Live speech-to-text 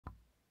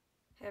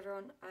Hey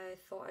everyone, I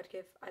thought I'd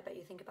give I Bet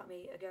You Think About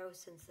Me a go,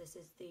 since this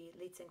is the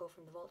lead single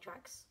from the Vault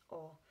tracks,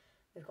 or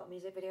we've got a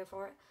music video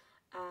for it.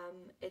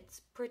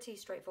 It's pretty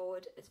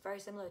straightforward. It's very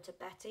similar to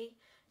Betty,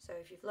 so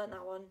if you've learned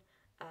that one,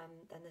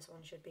 then this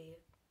one should be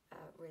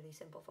really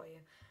simple for you.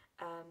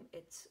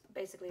 It's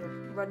basically a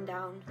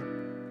rundown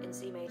in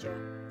C major,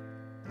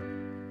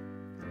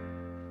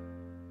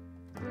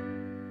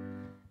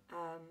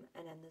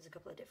 and then there's a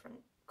couple of different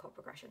chord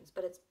progressions,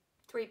 but it's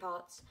 3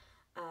 parts.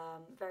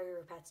 Very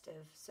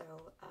repetitive, so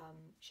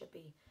should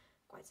be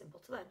quite simple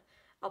to learn.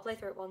 I'll play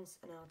through it once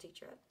and then I'll teach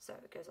you it. So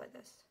it goes like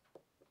this.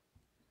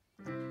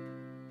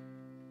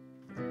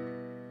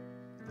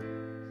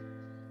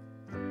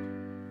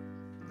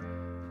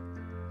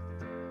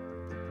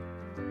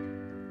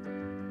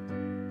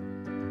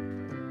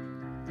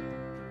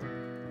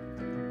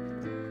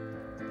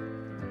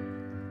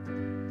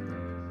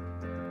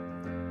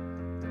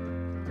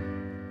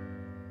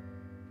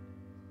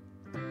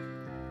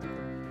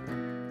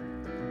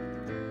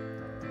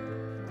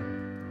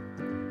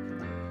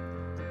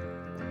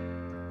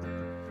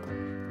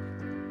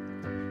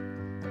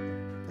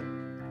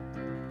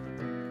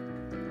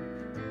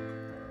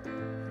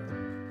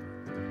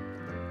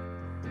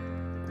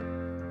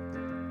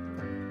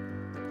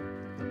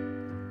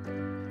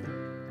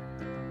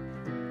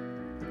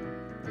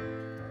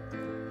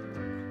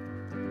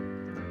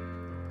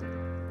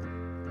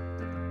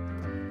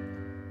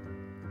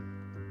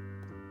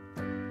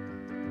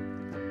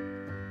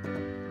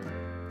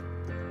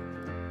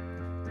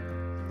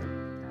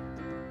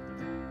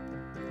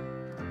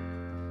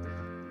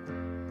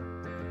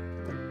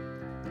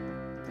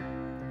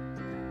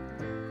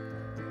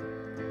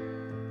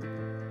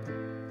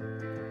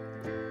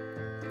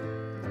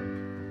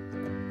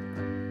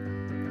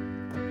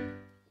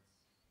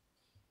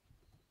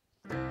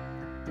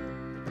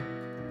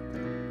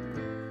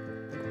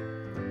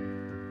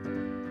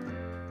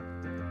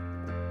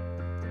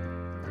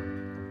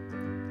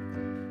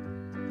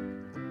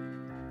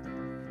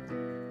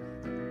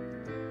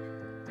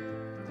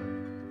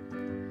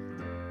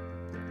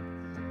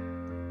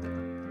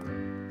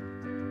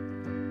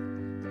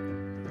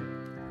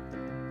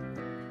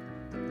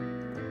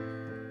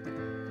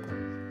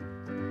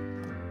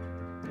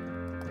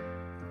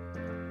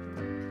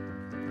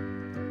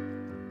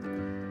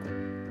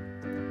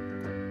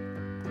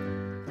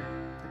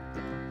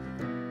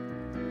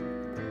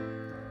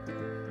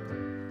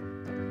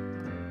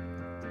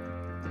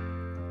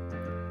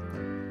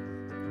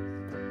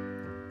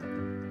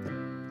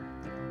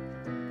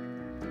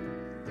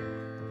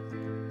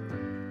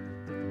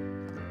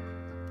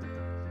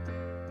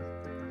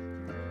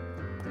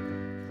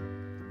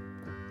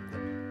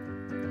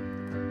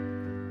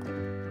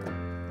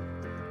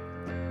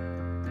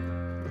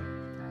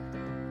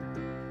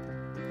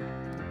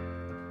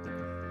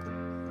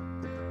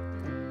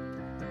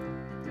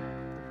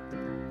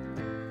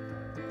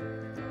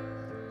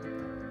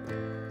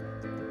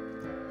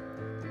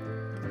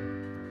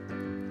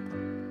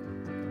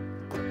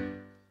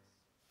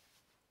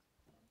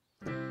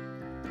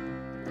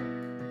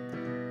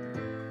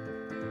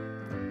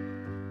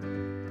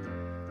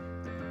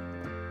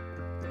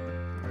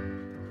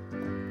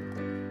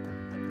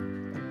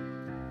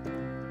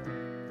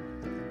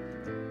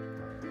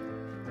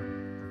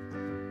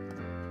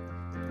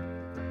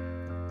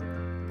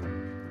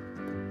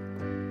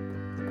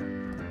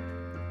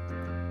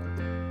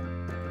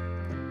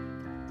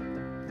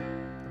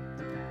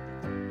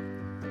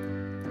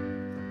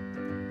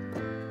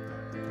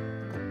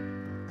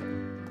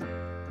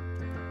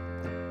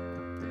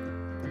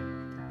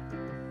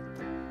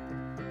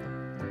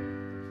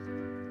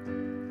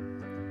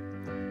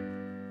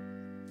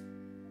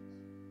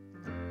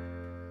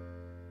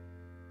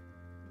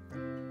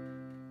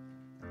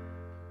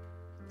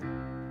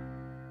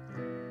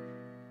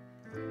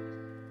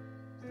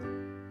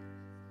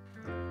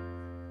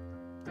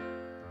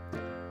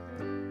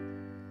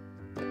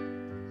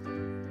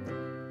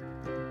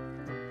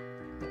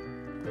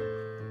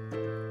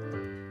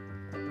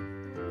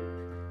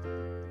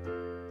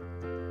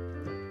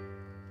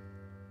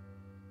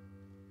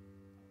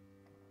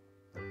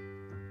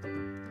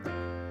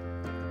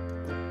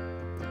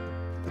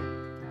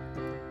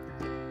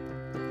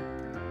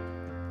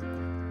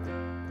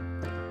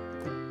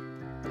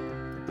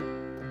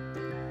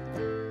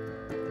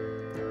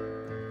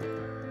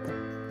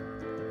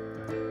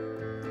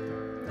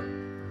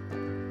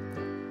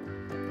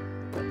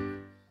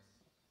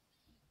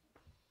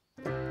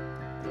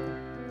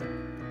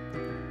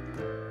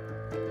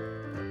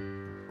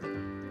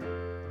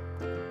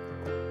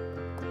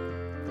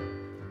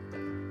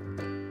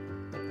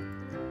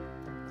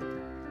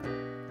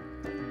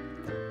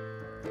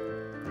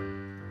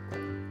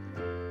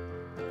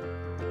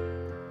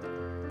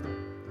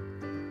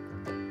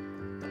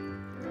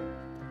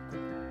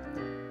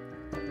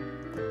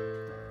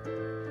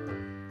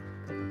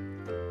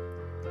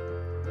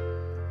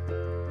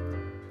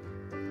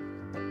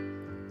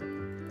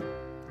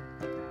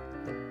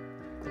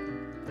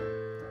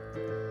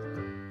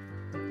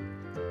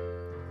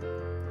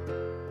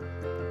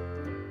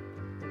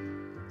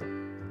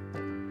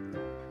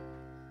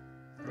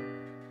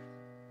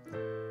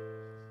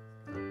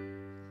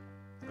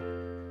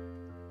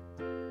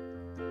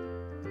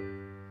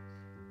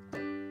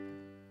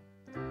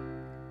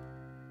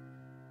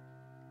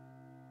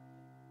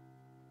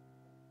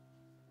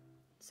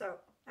 So,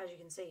 as you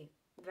can see,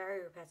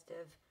 very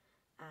repetitive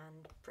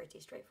and pretty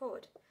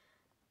straightforward.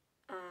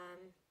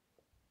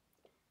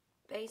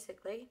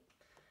 Basically,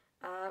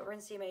 we're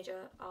in C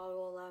major. I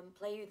will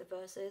play you the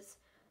verses.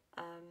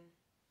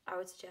 I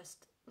would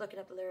suggest looking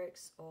up the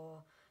lyrics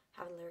or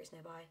having the lyrics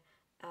nearby,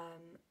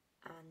 and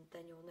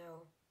then you'll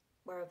know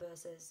where a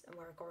verse is and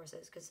where a chorus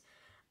is, because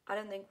I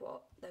don't think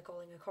what they're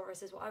calling a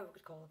chorus is what I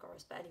would call a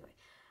chorus, but anyway.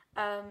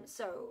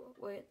 So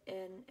we're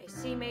in a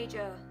C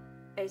major,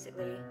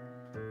 basically,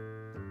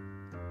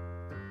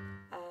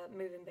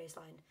 moving bass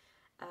line.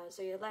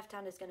 So your left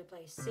hand is going to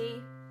play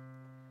C,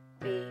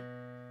 B,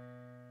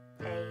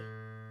 A,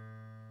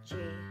 G,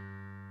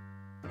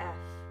 F,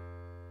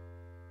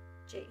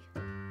 G.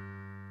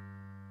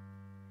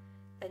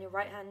 Then your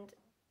right hand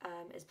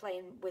is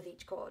playing with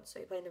each chord, so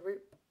you're playing the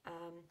root,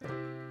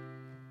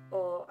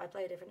 or I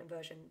play a different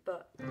inversion,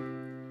 but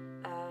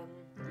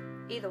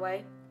either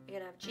way, you're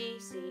going to have G,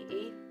 C,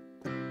 E,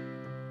 and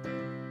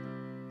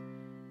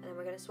then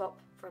we're going to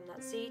swap from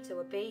that C to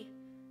a B,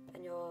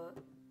 and your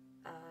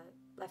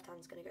left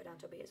hand's going to go down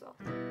to a B as well.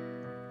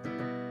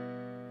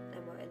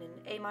 Then we're in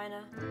an A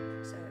minor,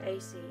 so A,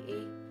 C,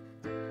 E,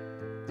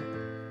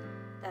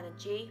 then a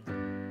G,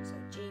 so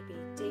G, B,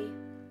 D,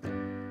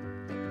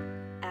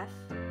 F,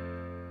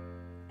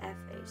 F,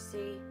 A,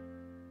 C,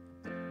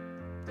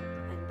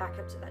 and back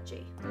up to that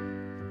G.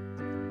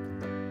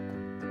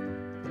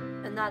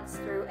 And that's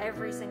through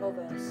every single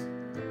verse.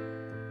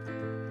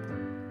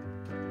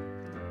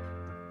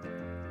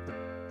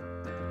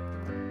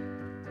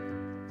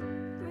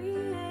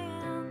 3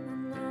 a.m.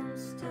 and I'm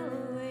still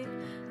awake.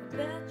 I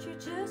bet you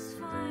just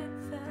fine,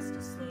 fast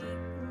asleep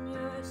in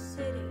your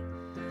city.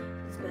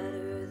 It's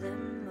better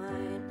than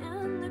mine,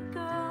 and the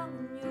girl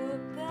in your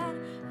bed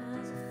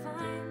has a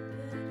fine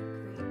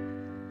pedigree.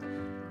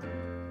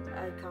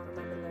 I can't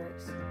remember the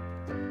lyrics.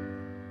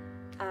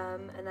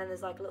 And then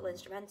there's like a little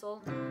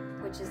instrumental,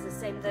 which is the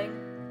same thing.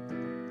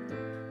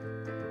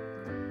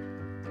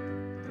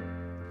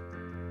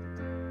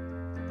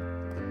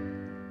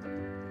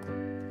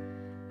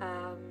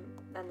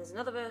 Then there's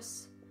another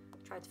verse,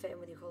 try to fit in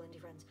with your cool indie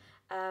friends.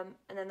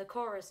 And then the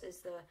chorus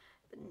is the,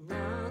 but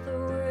now that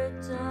we're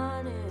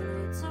done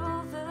and it's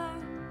over,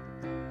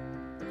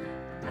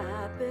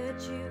 I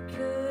bet you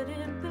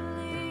couldn't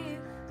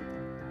believe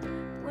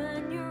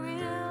when you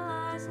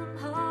realized I'm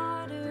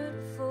harder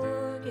to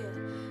forget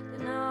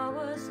than I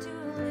was to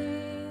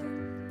leave.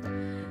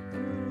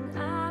 And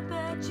I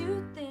bet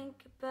you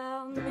think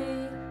about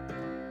me.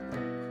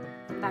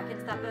 And back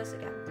into that verse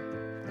again.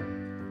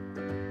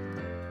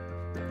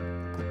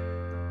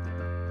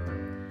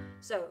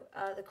 So,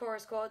 the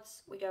chorus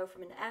chords, we go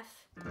from an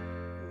F.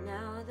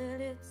 Now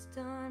that it's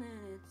done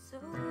and it's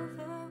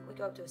over, we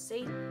go up to a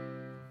C.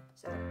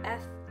 So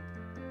F,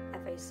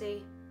 F, A,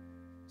 C,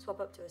 swap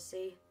up to a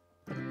C,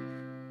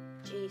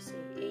 G, C,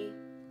 E,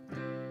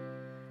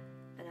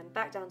 and then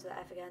back down to the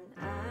F again.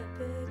 I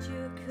bet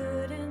you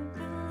couldn't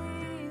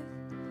believe,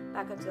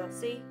 back up to that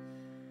C,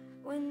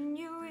 when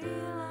you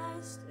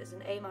realized it's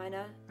an A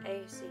minor,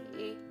 A, C,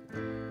 E,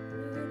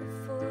 to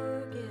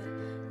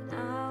forget that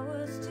I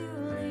was to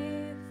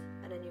leave,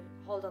 and then you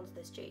hold on to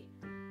this G,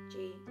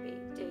 G, B,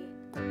 D,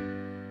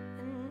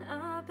 and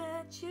I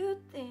bet you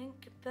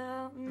think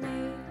about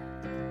me.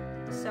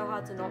 It's so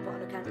hard to not put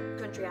on a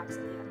country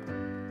accent here.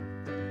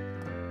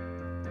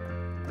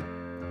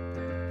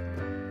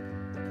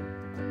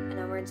 And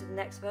then we're into the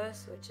next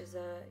verse, which is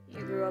you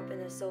grew up in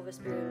a Silver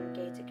Spoon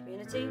gated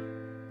community.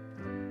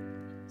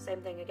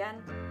 Same thing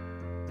again.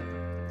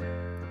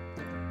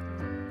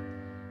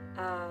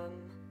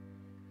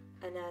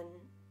 And then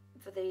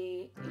for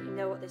the, you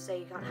know what they say,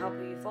 you can't help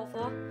who you fall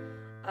for.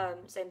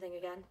 Same thing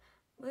again.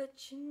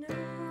 But you know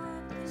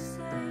what they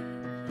say,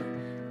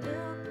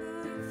 help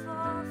who you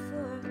fall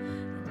for.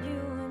 And you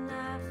and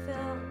I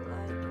felt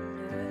like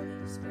an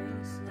early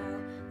spring snow.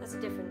 That's a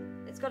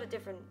different, it's got a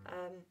different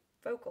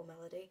vocal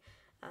melody,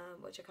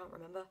 which I can't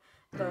remember,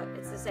 but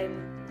it's the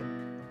same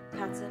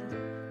pattern.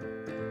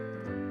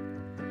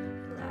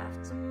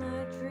 Laughed in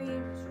my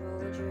dreams,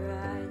 rolled your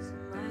eyes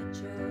in my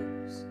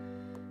jokes.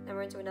 Then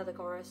we're into another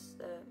chorus,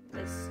 the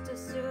Mr.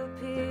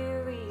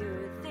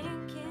 Superior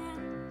thinking.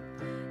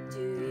 Do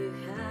you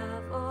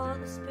have all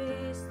the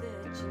space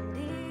that you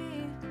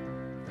need?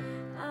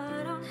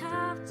 I don't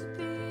have to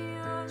be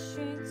your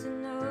shrink to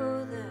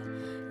know that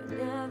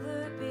you'll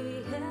never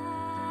be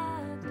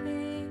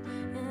happy.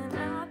 And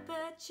I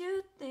bet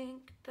you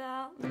think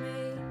about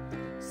me.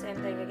 Same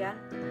thing again.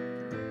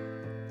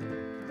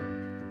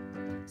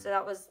 So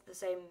that was the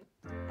same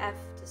F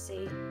to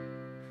C,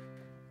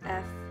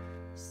 F,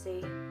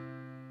 C,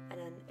 and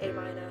then A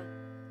minor,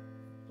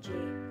 G.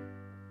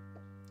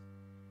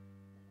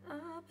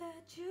 I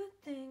bet you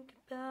think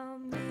about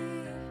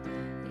me,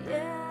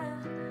 yeah,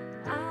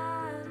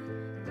 I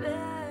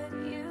bet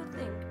you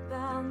think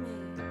about me.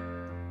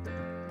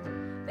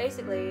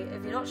 Basically,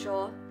 if you're not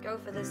sure, go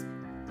for this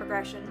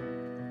progression,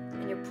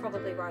 and you're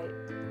probably right.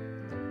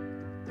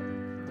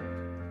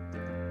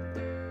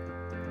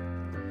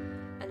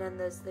 And then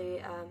there's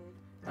the,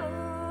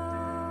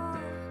 oh,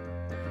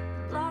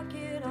 block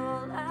it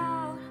all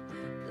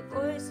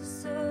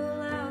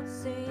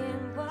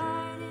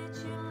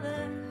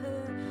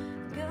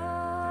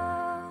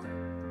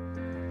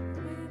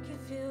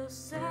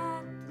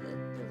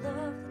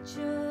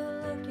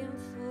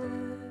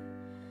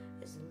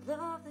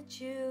love that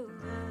you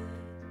had.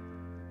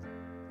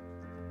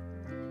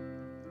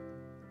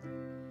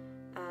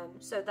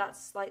 So that's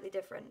slightly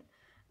different.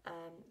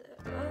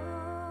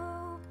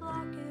 Oh,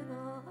 block it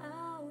all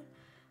out.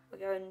 We're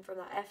going from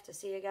that F to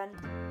C again.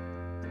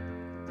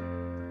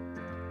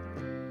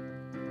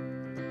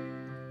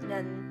 And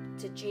then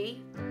to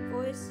G,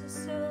 voice is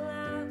so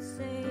loud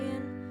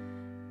saying,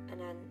 and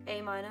then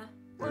A minor,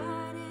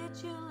 why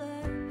did you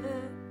let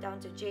her, down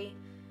to G.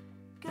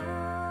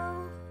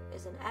 Go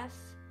is an F,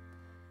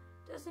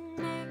 doesn't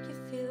make you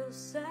feel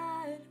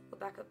sad. We're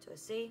back up to a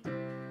C.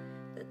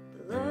 The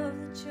love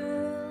that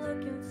you're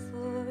looking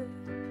for,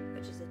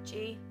 which is a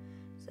G,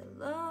 is the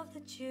love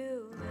that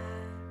you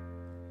had,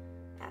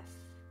 F.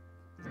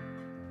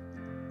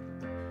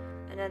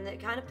 And then it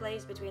kind of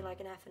plays between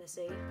like an F and a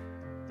C.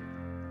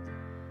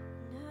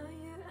 Now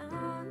you're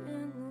out in the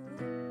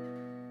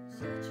wind,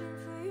 searching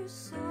for your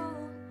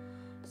soul,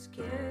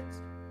 scared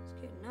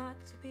not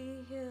to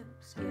be here,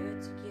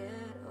 scared to get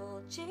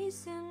old,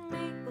 chasing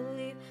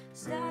make-believe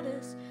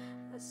status.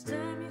 Last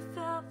time you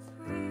felt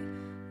free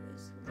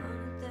was none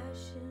of that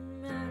shit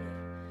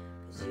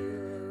mattered, 'cause you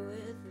were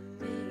with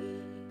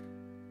me.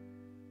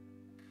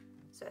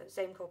 So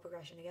same chord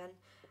progression again,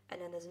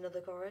 and then there's another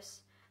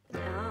chorus.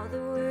 But now the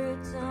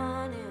word's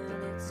on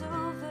and it's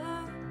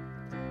over,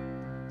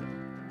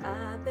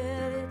 I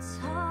bet it's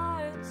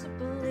hard to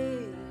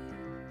believe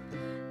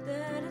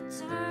that it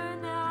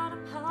turned out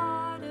I'm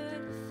harder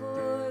to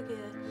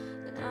forget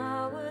than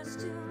I was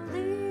to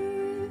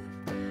leave.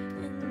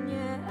 And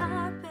yeah,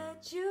 I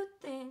bet you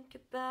think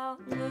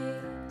about me.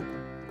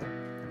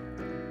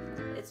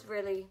 It's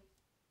really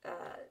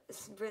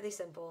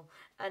simple,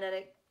 and then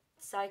it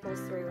cycles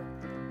through.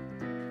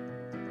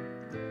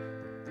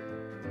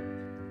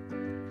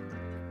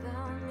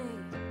 About me,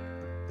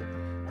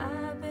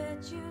 I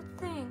bet you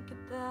think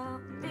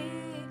about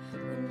me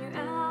when you're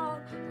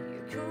out,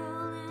 you're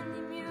cool in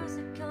the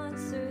music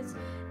concerts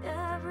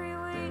every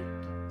week.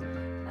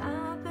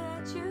 I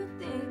bet you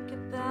think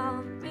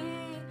about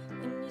me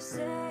when you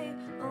say,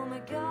 oh my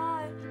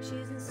god,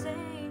 she's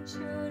insane, she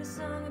wrote a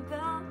song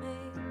about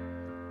me.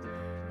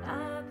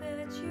 I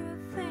bet you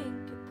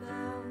think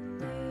about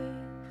me.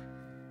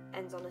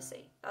 Ends on a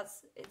C.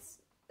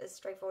 It's as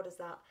straightforward as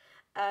that.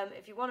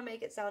 If you want to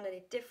make it sound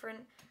any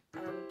different,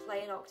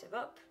 play an octave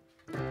up.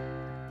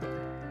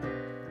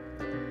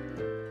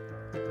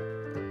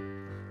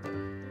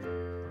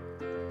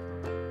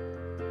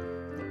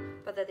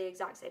 But they're the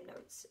exact same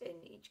notes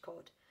in each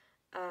chord.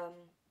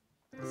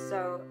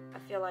 So I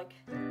feel like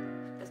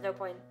there's no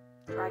point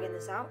dragging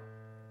this out.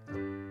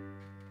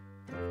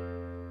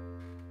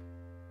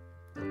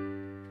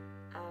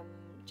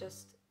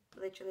 Just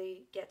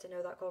literally get to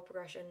know that chord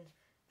progression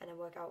and then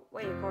work out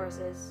where your chorus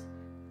is.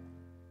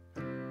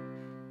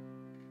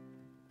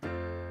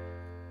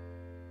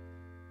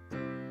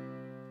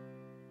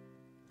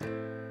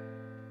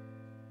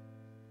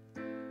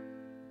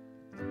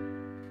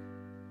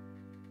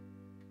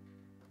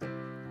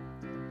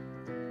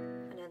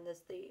 And then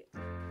there's the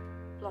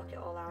block it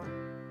all out.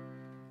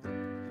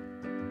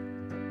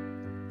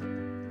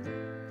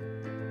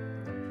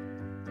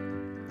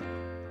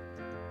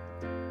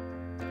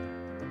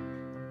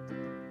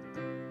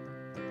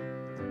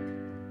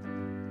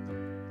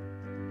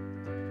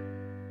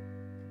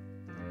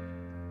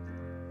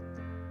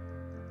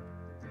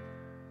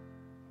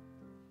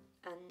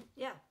 And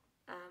yeah,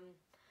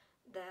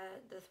 they're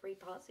the three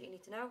parts that you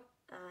need to know,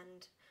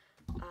 and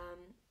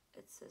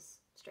it's as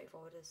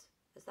straightforward as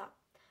that.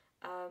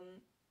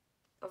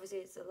 Obviously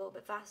it's a little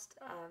bit fast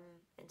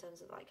in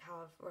terms of like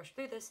how I've rushed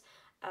through this,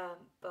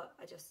 but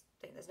I just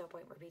think there's no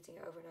point repeating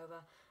it over and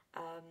over.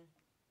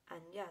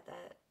 And yeah,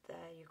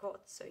 they're your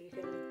chords, so you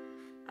could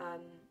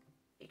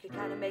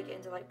kind of make it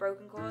into like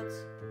broken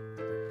chords,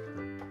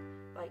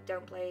 like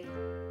don't play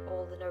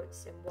all the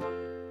notes in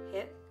one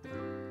hit.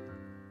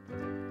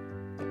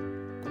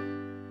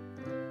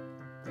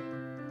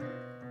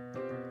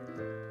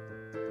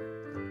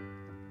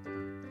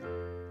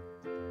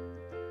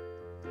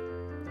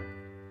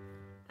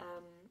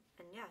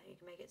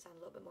 Sound a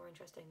little bit more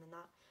interesting than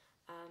that.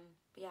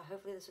 But yeah,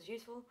 hopefully this was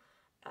useful.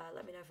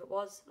 Let me know if it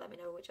was. Let me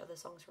know which other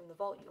songs from the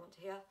vault you want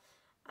to hear,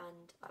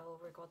 and I will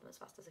record them as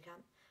fast as I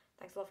can.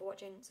 Thanks a lot for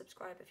watching.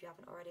 Subscribe if you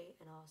haven't already,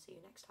 and I'll see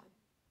you next time.